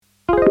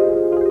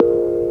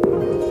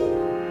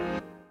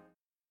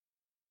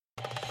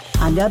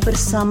Anda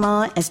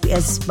bersama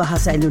SBS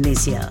Bahasa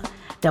Indonesia.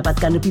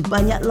 Dapatkan lebih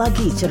banyak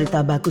lagi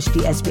cerita bagus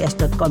di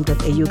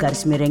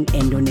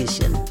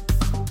sbs.com.au/Indonesian.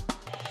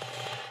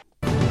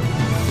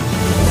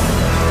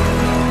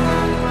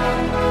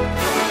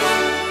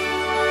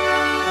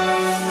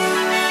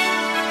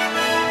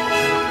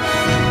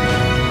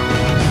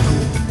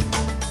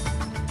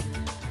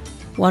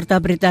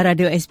 Warta Berita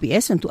Radio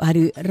SBS untuk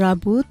hari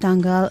Rabu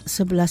tanggal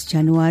 11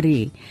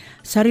 Januari.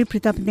 Sari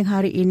berita penting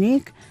hari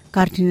ini,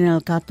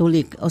 Kardinal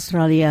Katolik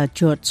Australia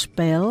George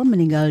Pell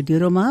meninggal di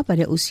Roma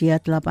pada usia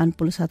 81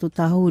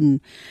 tahun.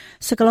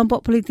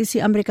 Sekelompok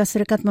politisi Amerika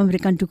Serikat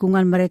memberikan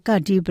dukungan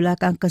mereka di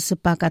belakang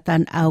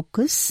kesepakatan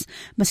AUKUS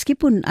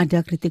meskipun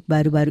ada kritik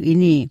baru-baru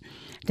ini.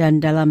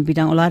 Dan dalam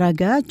bidang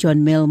olahraga,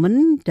 John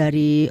Millman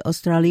dari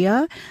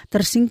Australia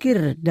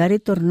tersingkir dari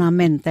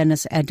turnamen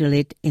tenis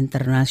Adelaide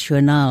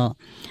Internasional.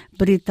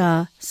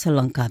 Berita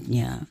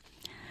selengkapnya.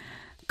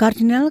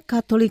 Kardinal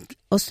Katolik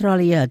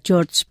Australia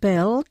George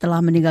Pell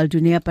telah meninggal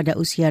dunia pada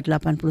usia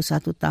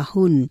 81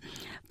 tahun.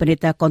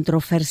 Pendeta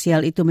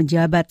kontroversial itu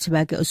menjabat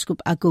sebagai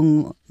Uskup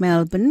Agung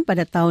Melbourne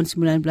pada tahun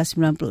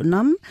 1996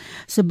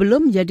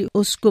 sebelum menjadi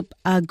Uskup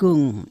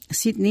Agung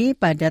Sydney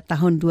pada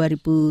tahun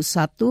 2001,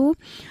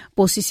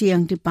 posisi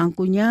yang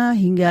dipangkunya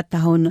hingga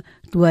tahun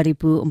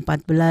 2014.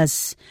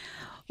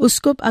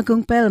 Uskup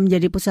Agung Pell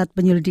menjadi pusat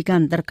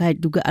penyelidikan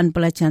terkait dugaan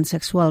pelecehan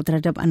seksual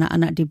terhadap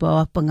anak-anak di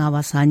bawah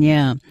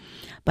pengawasannya.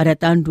 Pada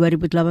tahun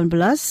 2018,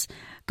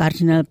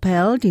 Kardinal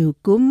Pell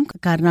dihukum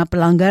karena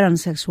pelanggaran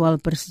seksual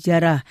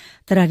bersejarah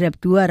terhadap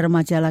 2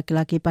 remaja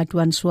laki-laki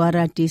paduan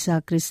suara di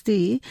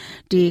sakristi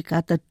di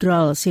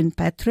Katedral St.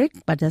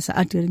 Patrick pada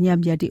saat dirinya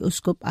menjadi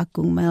Uskup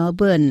Agung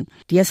Melbourne.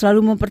 Dia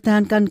selalu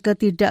mempertahankan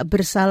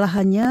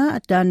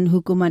ketidakbersalahannya dan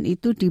hukuman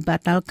itu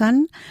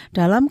dibatalkan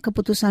dalam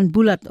keputusan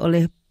bulat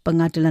oleh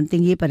Pengadilan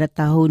Tinggi pada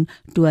tahun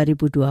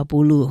 2020.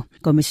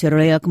 Komisi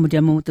Royal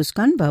kemudian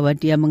memutuskan bahwa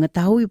dia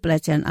mengetahui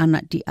pelecehan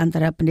anak di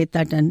antara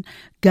pendeta dan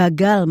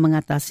gagal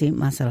mengatasi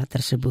masalah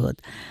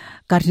tersebut.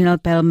 Kardinal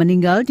Pell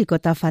meninggal di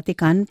Kota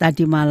Vatikan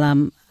tadi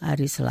malam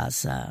hari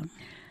Selasa.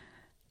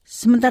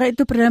 Sementara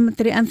itu, Perdana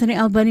Menteri Anthony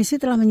Albanese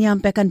telah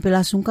menyampaikan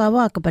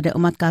belasungkawa kepada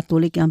umat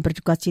Katolik yang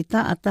berduka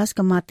cita atas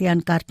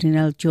kematian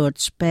Kardinal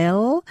George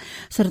Pell,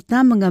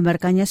 serta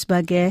menggambarkannya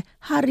sebagai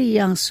hari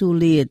yang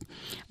sulit.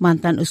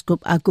 Mantan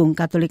Uskup Agung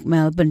Katolik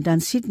Melbourne dan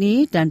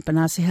Sydney dan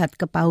penasihat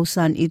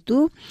kepausan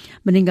itu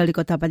meninggal di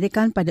Kota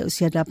Vatikan pada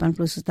usia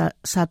 81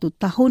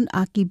 tahun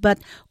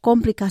akibat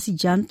komplikasi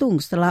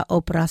jantung setelah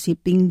operasi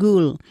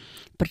pinggul.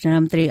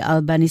 Perdana Menteri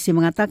Albanese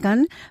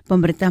mengatakan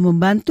pemerintah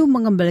membantu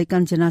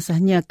mengembalikan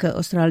jenazahnya ke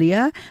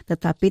Australia,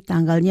 tetapi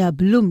tanggalnya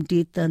belum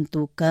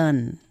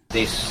ditentukan.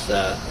 This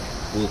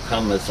will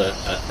come as a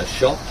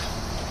shock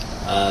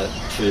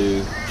to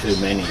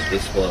many.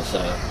 This was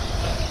a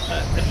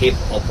hip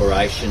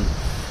operation,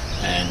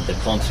 and the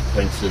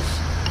consequences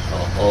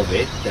of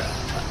it,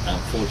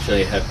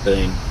 unfortunately, have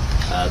been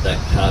that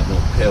Cardinal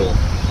Pell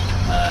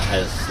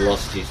has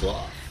lost his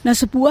life. Nah,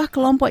 sebuah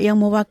kelompok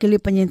yang mewakili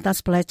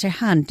penyintas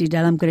pelecehan di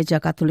dalam gereja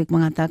Katolik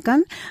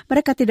mengatakan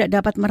mereka tidak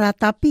dapat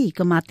meratapi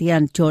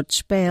kematian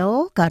George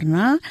Pell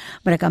karena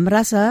mereka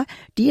merasa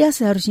dia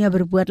seharusnya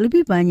berbuat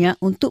lebih banyak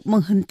untuk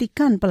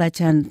menghentikan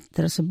pelecehan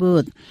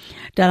tersebut.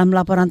 Dalam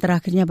laporan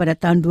terakhirnya pada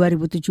tahun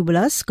 2017,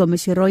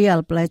 Komisi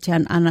Royal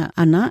Pelecehan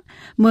Anak-anak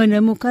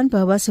menemukan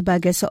bahwa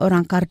sebagai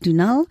seorang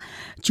kardinal,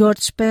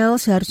 George Pell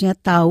seharusnya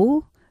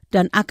tahu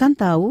dan akan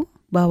tahu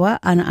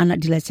bahwa anak-anak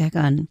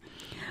dilecehkan.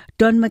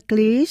 Don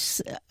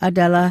McLeish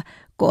adalah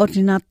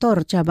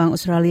koordinator cabang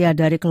Australia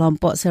dari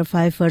kelompok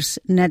Survivors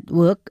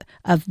Network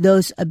of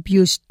Those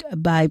Abused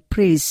by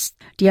Priests.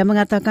 Dia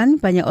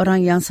mengatakan banyak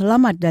orang yang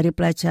selamat dari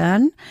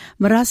pelecehan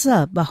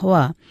merasa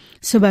bahwa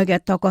sebagai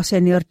tokoh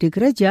senior di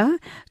gereja,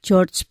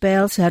 George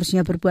Pell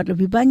seharusnya berbuat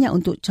lebih banyak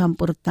untuk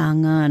campur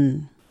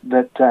tangan.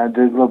 That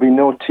there will be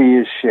no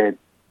tears shed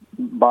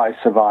by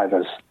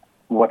survivors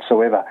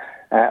whatsoever,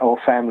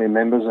 or family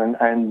members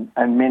and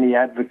many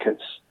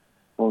advocates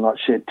will not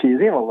shed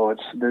tears, even though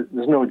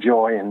there's no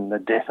joy in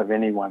the death of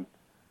anyone.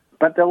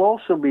 But there'll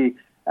also be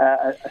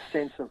a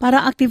sense of...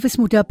 Para aktivis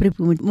muda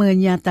pribumi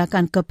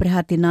menyatakan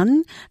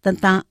keprihatinan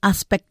tentang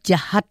aspek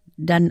jahat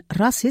dan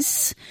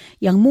rasis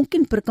yang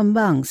mungkin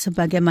berkembang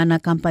sebagaimana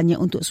kampanye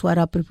untuk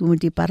suara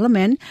pribumi di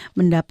parlemen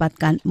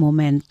mendapatkan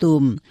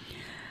momentum.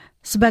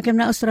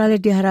 Sebagaimana Australia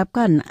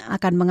diharapkan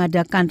akan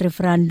mengadakan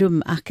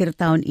referendum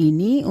akhir tahun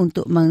ini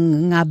untuk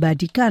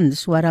mengabadikan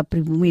suara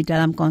pribumi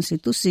dalam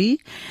konstitusi,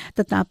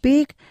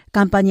 tetapi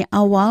kampanye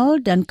awal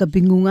dan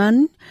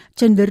kebingungan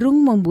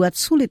cenderung membuat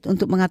sulit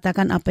untuk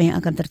mengatakan apa yang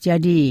akan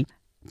terjadi.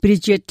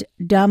 Bridget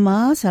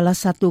Dama, salah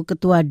satu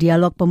ketua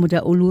Dialog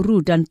Pemuda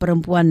Uluru dan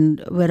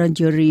Perempuan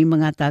Wurundjeri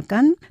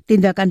mengatakan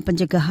tindakan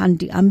pencegahan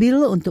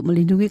diambil untuk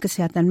melindungi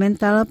kesehatan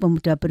mental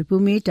pemuda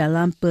pribumi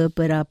dalam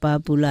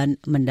beberapa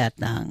bulan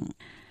mendatang.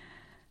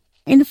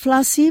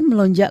 Inflasi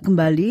melonjak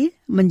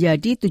kembali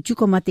menjadi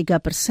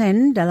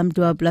 7,3% dalam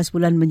 12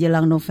 bulan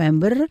menjelang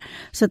November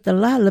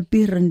setelah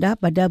lebih rendah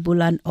pada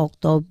bulan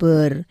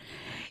Oktober.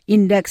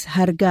 Indeks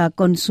harga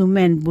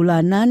konsumen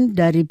bulanan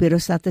dari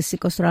Biro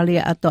Statistik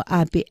Australia atau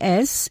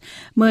ABS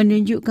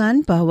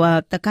menunjukkan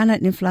bahwa tekanan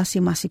inflasi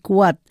masih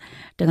kuat,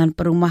 dengan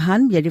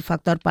perumahan menjadi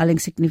faktor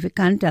paling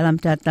signifikan dalam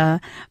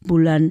data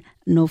bulan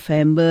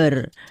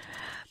November.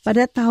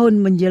 Pada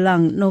tahun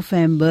menjelang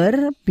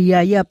November,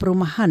 biaya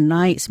perumahan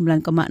naik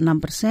 9,6%,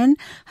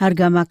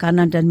 harga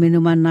makanan dan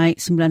minuman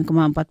naik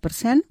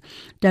 9,4%,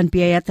 dan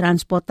biaya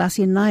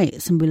transportasi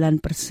naik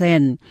 9%.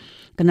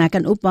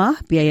 Kenaikan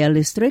upah, biaya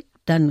listrik,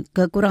 dan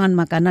kekurangan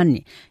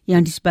makanan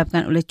yang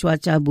disebabkan oleh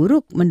cuaca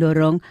buruk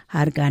mendorong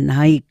harga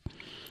naik.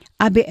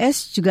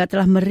 ABS juga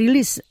telah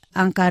merilis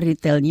angka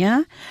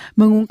retailnya,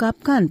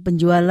 mengungkapkan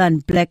penjualan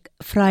Black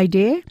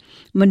Friday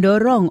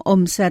mendorong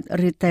omset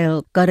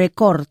retail ke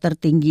rekor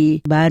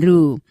tertinggi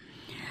baru.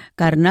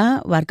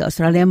 Karena warga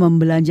Australia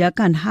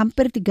membelanjakan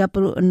hampir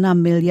 36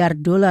 miliar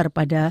dolar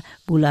pada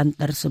bulan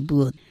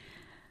tersebut.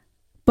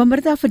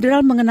 Pemerintah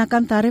federal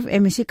mengenakan tarif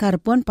emisi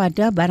karbon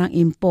pada barang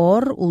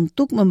impor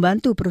untuk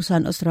membantu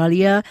perusahaan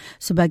Australia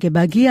sebagai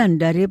bagian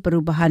dari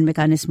perubahan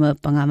mekanisme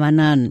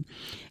pengamanan.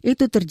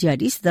 Itu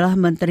terjadi setelah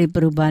Menteri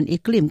Perubahan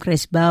Iklim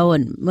Chris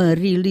Bowen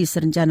merilis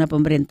rencana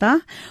pemerintah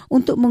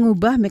untuk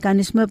mengubah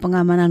mekanisme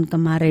pengamanan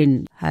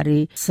kemarin,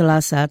 hari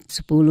Selasa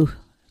 10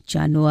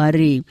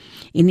 Januari.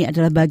 Ini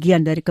adalah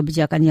bagian dari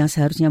kebijakan yang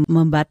seharusnya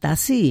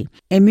membatasi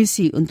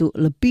emisi untuk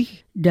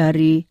lebih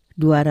dari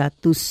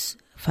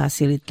 200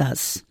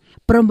 fasilitas.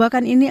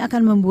 Perombakan ini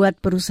akan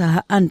membuat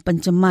perusahaan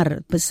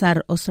pencemar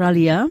besar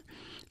Australia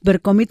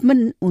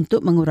berkomitmen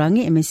untuk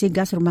mengurangi emisi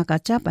gas rumah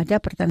kaca pada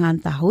pertengahan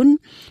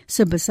tahun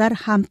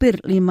sebesar hampir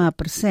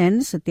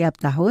 5% setiap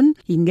tahun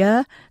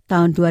hingga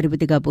tahun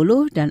 2030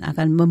 dan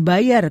akan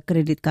membayar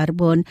kredit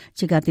karbon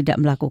jika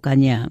tidak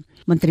melakukannya.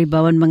 Menteri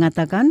Bowen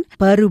mengatakan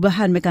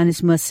perubahan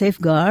mekanisme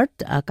safeguard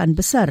akan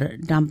besar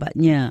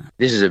dampaknya.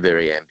 This is a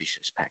very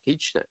ambitious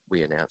package that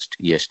we announced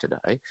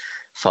yesterday.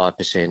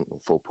 5% or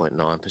 4.9%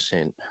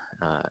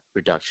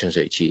 reductions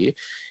each year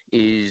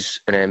is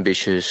an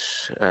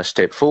ambitious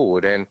step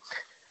forward. And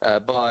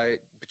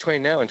by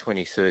between now and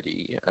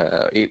 2030,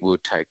 it will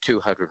take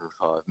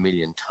 205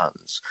 million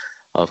tonnes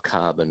of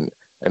carbon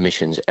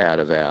emissions out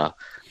of our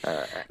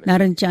Nah,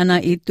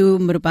 rencana itu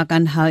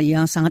merupakan hal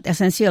yang sangat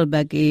esensial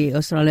bagi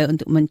Australia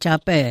untuk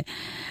mencapai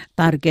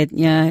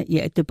targetnya,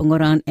 yaitu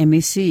pengurangan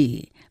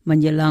emisi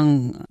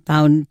menjelang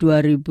tahun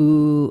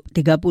 2030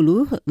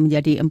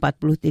 menjadi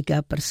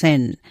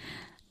 43%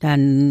 dan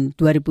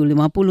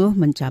 2050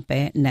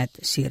 mencapai net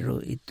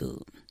zero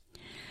itu.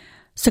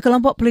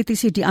 Sekelompok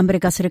politisi di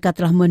Amerika Serikat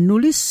telah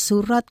menulis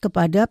surat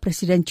kepada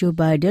Presiden Joe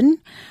Biden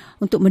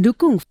untuk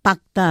mendukung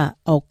fakta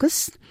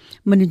AUKUS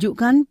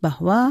menunjukkan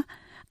bahwa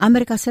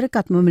Amerika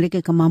Serikat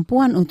memiliki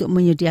kemampuan untuk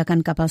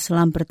menyediakan kapal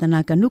selam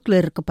bertenaga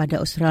nuklir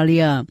kepada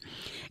Australia.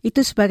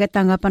 Itu sebagai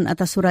tanggapan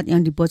atas surat yang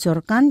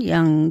dibocorkan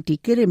yang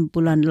dikirim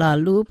bulan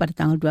lalu pada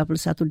tanggal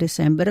 21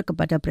 Desember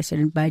kepada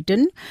Presiden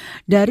Biden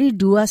dari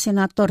 2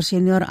 senator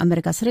senior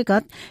Amerika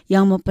Serikat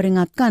yang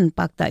memperingatkan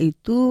fakta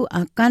itu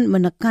akan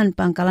menekan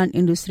pangkalan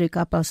industri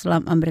kapal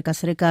selam Amerika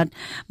Serikat,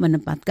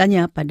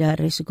 menempatkannya pada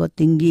risiko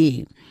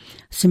tinggi.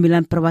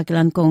 9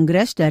 perwakilan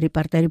Kongres dari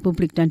Partai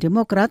Republik dan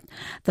Demokrat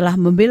telah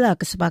membela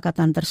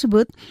kesepakatan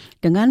tersebut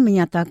dengan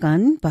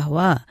menyatakan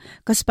bahwa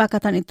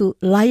kesepakatan itu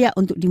layak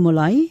untuk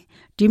dimulai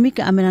demi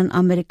keamanan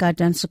Amerika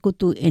dan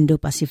sekutu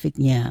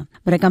Indo-Pasifiknya.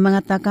 Mereka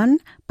mengatakan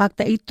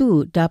fakta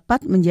itu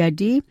dapat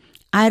menjadi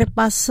air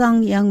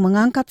pasang yang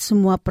mengangkat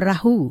semua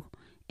perahu,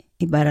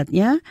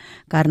 ibaratnya,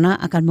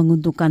 karena akan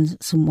menguntungkan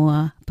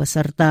semua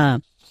peserta.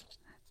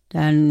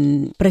 Dan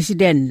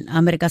Presiden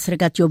Amerika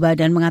Serikat Joe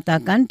Biden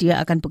mengatakan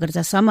dia akan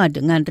bekerja sama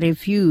dengan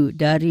review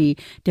dari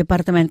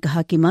Departemen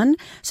Kehakiman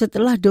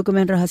setelah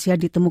dokumen rahasia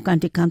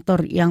ditemukan di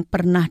kantor yang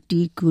pernah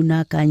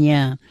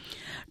digunakannya.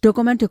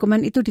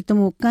 Dokumen-dokumen itu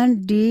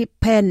ditemukan di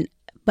Penn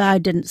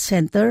Biden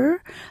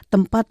Center,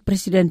 tempat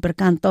Presiden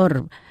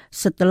berkantor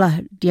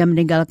setelah dia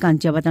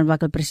meninggalkan jabatan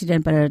wakil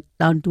presiden pada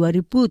tahun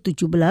 2017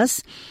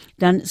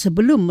 dan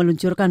sebelum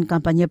meluncurkan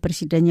kampanye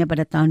presidennya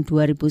pada tahun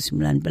 2019.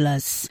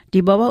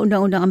 Di bawah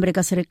Undang-Undang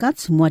Amerika Serikat,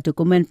 semua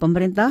dokumen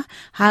pemerintah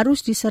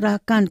harus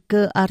diserahkan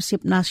ke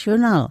Arsip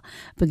Nasional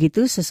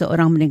begitu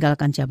seseorang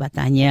meninggalkan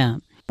jabatannya.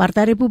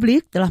 Partai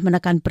Republik telah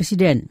menekan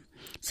Presiden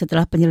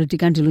setelah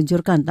penyelidikan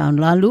diluncurkan tahun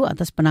lalu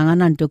atas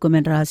penanganan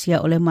dokumen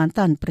rahasia oleh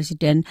mantan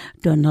Presiden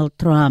Donald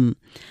Trump.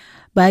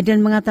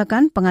 Biden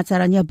mengatakan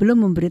pengacaranya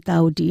belum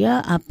memberitahu dia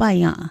apa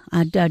yang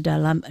ada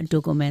dalam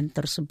dokumen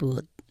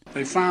tersebut.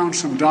 They found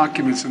some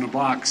documents in a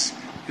box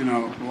in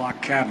a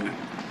locked cabinet,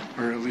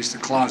 or at least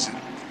a closet.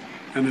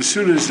 And as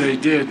soon as they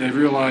did, they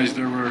realized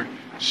there were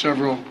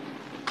several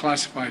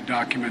classified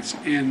documents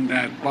in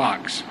that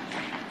box.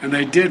 And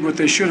they did what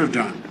they should have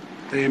done.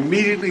 They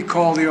immediately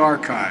called the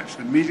archives,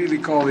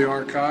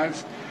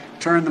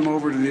 turned them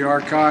over to the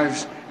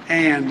archives,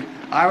 and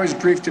I was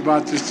briefed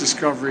about this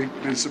discovery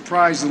and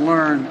surprised to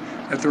learn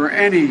that there were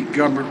any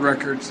government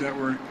records that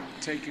were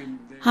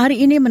taken. Hari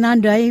ini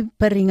menandai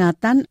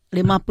peringatan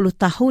 50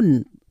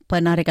 tahun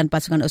penarikan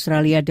pasukan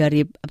Australia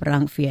dari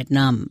Perang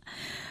Vietnam.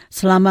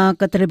 Selama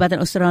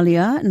keterlibatan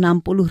Australia,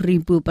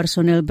 60,000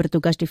 personel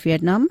bertugas di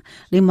Vietnam,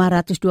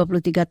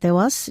 523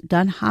 tewas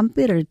dan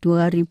hampir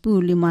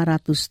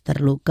 2.500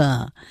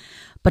 terluka.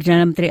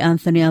 Perdana Menteri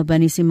Anthony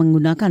Albanese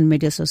menggunakan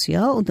media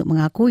sosial untuk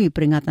mengakui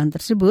peringatan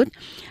tersebut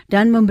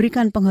dan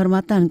memberikan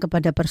penghormatan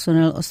kepada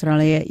personel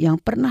Australia yang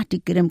pernah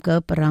dikirim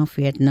ke Perang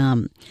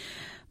Vietnam.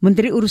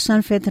 Menteri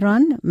Urusan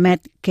Veteran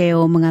Matt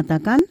Keogh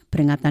mengatakan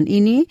peringatan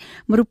ini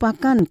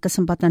merupakan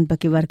kesempatan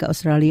bagi warga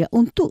Australia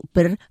untuk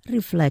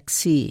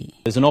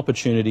berrefleksi. There's an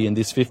opportunity in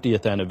this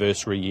 50th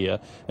anniversary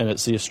year, and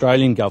it's the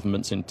Australian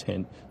government's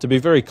intent to be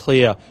very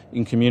clear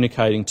in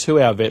communicating to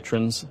our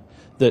veterans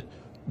that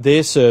their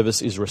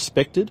service is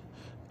respected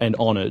and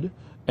honoured,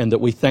 and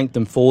that we thank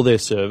them for their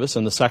service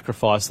and the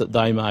sacrifice that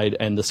they made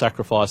and the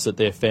sacrifice that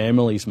their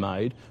families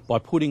made by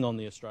putting on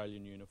the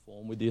Australian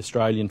uniform with the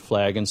Australian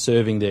flag and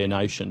serving their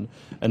nation,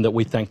 and that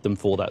we thank them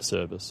for that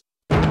service.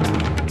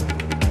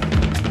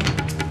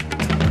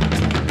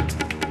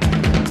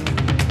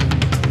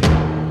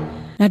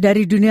 Nah,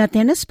 dari dunia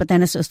tenis,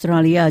 petenis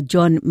Australia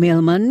John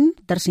Millman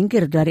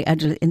tersingkir dari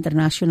Adelaide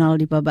International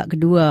di babak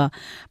kedua.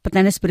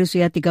 Petenis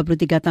berusia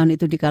 33 tahun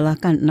itu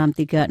dikalahkan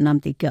 6-3,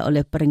 6-3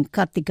 oleh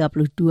peringkat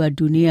 32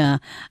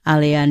 dunia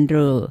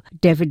Alejandro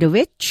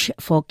Davidovich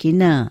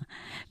Fokina.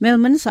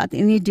 Millman saat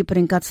ini di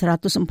peringkat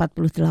 148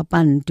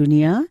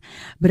 dunia,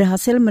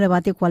 berhasil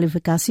melewati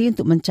kualifikasi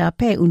untuk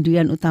mencapai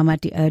undian utama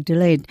di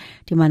Adelaide,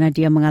 di mana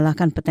dia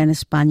mengalahkan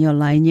petenis Spanyol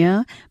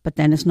lainnya,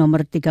 petenis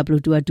nomor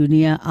 32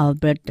 dunia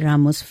Albert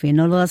Ramos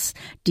Vinolas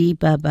di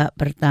babak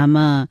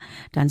pertama.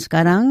 Dan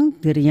sekarang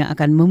dirinya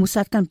akan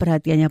memusatkan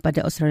perhatiannya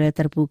pada Australia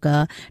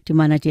terbuka, di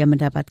mana dia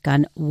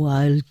mendapatkan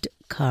wild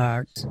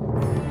card.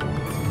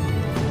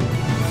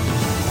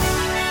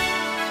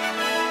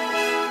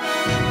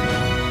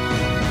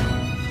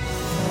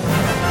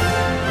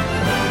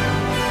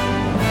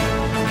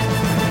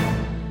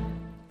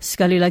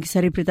 Sekali lagi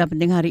seri berita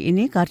penting hari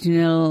ini,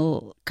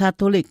 Kardinal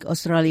Katolik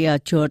Australia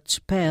George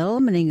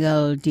Pell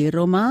meninggal di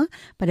Roma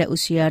pada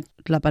usia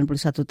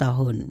 81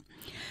 tahun.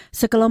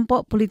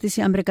 Sekelompok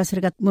politisi Amerika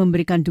Serikat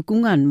memberikan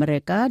dukungan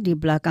mereka di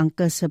belakang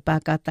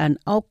kesepakatan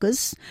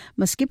AUKUS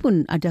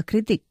meskipun ada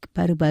kritik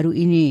baru-baru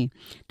ini.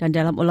 Dan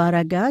dalam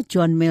olahraga,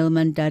 John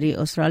Millman dari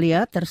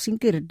Australia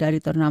tersingkir dari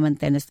turnamen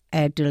tenis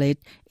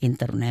Adelaide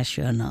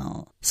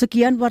International.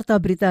 Sekian Warta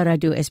Berita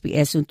Radio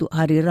SBS untuk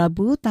hari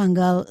Rabu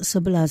tanggal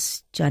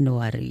 11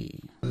 Januari.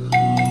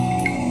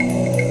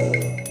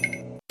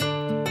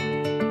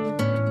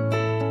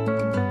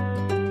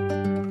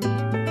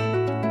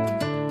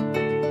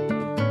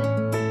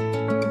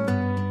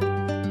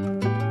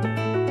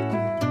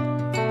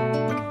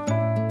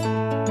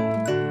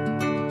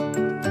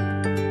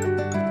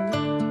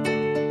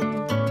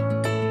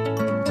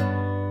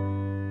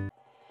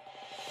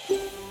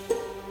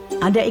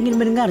 Anda ingin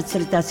mendengar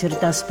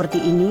cerita-cerita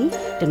seperti ini?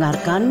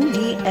 Dengarkan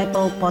di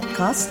Apple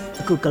Podcast,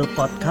 Google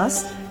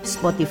Podcast,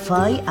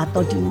 Spotify,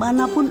 atau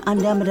dimanapun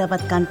Anda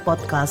mendapatkan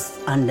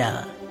podcast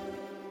Anda.